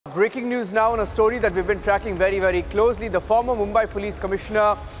Breaking news now on a story that we've been tracking very closely. The former Mumbai Police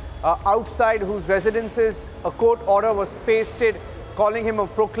Commissioner, outside whose residences a court order was pasted, calling him a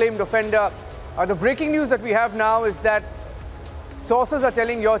proclaimed offender. The breaking news that we have now is that sources are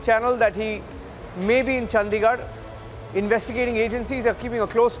telling your channel that he may be in Chandigarh. Investigating agencies are keeping a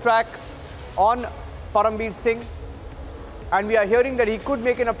close track on Param Singh, and we are hearing that he could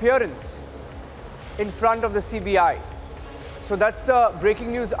make an appearance in front of the CBI. So that's the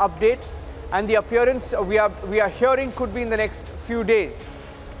breaking news update, and the appearance we are hearing could be in the next few days.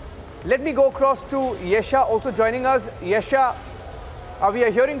 Let me go across to Yesha, also joining us. Yesha, we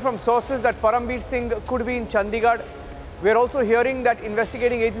are hearing from sources that Param Singh could be in Chandigarh. We are also hearing that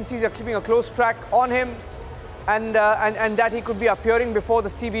investigating agencies are keeping a close track on him, and that he could be appearing before the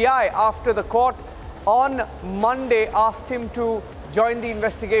CBI after the court on Monday asked him to join the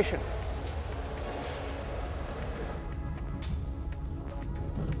investigation.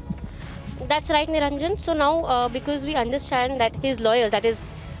 That's right, Niranjan. So now, because we understand that his lawyers,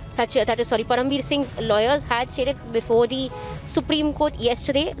 Param Singh's lawyers had stated before the Supreme Court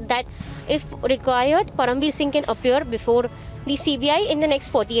yesterday that if required, Param Singh can appear before the CBI in the next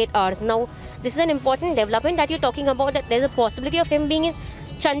 48 hours. Now, this is an important development that you're talking about, that there's a possibility of him being in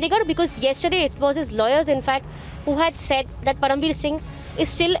Chandigarh, because yesterday it was his lawyers, in fact, who had said that Param Singh is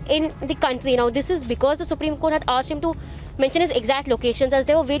still in the country. Now, this is because the Supreme Court had asked him to mention his exact locations, as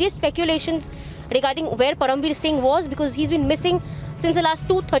there were various speculations regarding where Param Singh was, because he's been missing since the last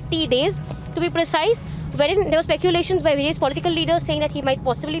 230 days, to be precise, wherein there were speculations by various political leaders saying that he might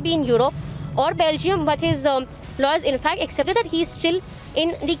possibly be in Europe or Belgium, but his lawyers in fact accepted that he is still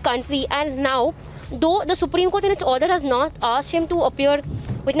in the country. And now, though the Supreme Court in its order has not asked him to appear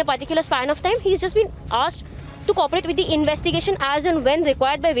within a particular span of time, he's just been asked to cooperate with the investigation as and when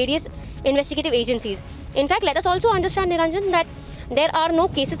required by various investigative agencies. In fact, let us also understand, Niranjan, that there are no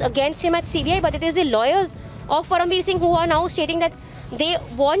cases against him at CBI, but it is the lawyers of Param Singh who are now stating that they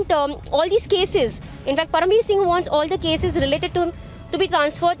want all these cases. In fact, Param Singh wants all the cases related to him to be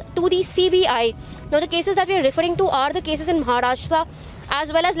transferred to the CBI. Now, the cases that we are referring to are the cases in Maharashtra,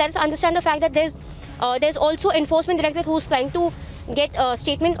 as well as let us understand the fact that there's also enforcement director who's trying to get a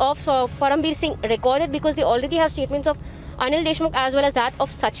statement of Param Singh recorded, because they already have statements of Anil Deshmukh as well as that of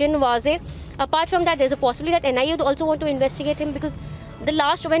Sachin Waze. Apart from that, there's a possibility that NIA would also want to investigate him, because the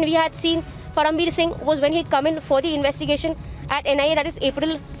last when we had seen Param Singh was when he'd come in for the investigation at NIA, that is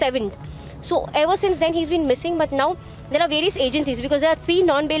April 7th. So ever since then he's been missing, but now there are various agencies, because there are 3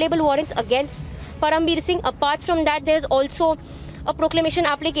 non-bailable warrants against Param Singh. Apart from that, there's also a proclamation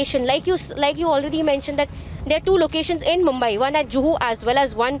application. Like you already mentioned, that there are 2 locations in Mumbai, one at Juhu as well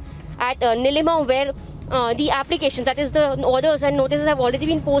as one at Nilima, where the applications, that is the orders and notices, have already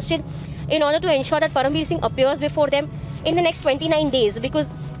been posted in order to ensure that Param Singh appears before them in the next 29 days. Because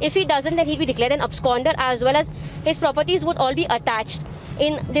if he doesn't, then he'll be declared an absconder, as well as his properties would all be attached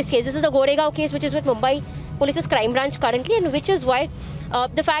in this case. This is the Goregaon case, which is with Mumbai Police's crime branch currently, and which is why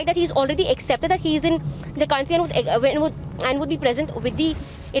the fact that he's already accepted that he's in the country and would be present with the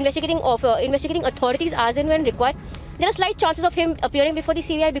investigating authorities as and when required, there are slight chances of him appearing before the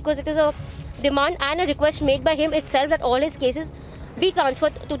CBI, because it is a demand and a request made by him itself that all his cases be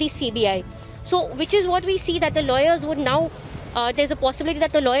transferred to the CBI. So, which is what we see, that the lawyers would now, there's a possibility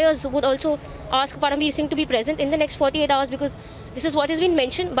that the lawyers would also ask Param Singh to be present in the next 48 hours, because this is what has been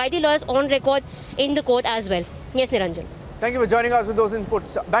mentioned by the lawyers on record in the court as well. Yes, Niranjan. Thank you for joining us with those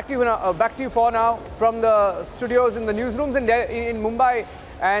inputs. Back to you for now from the studios in the newsrooms in Mumbai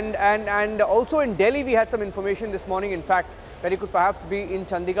and also in Delhi. We had some information this morning, in fact, that he could perhaps be in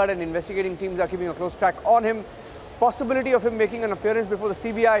Chandigarh, and investigating teams are keeping a close track on him. Possibility of him making an appearance before the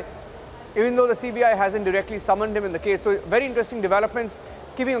CBI, even though the CBI hasn't directly summoned him in the case. So very interesting developments,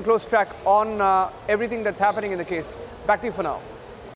 keeping a close track on everything that's happening in the case. Back to you for now.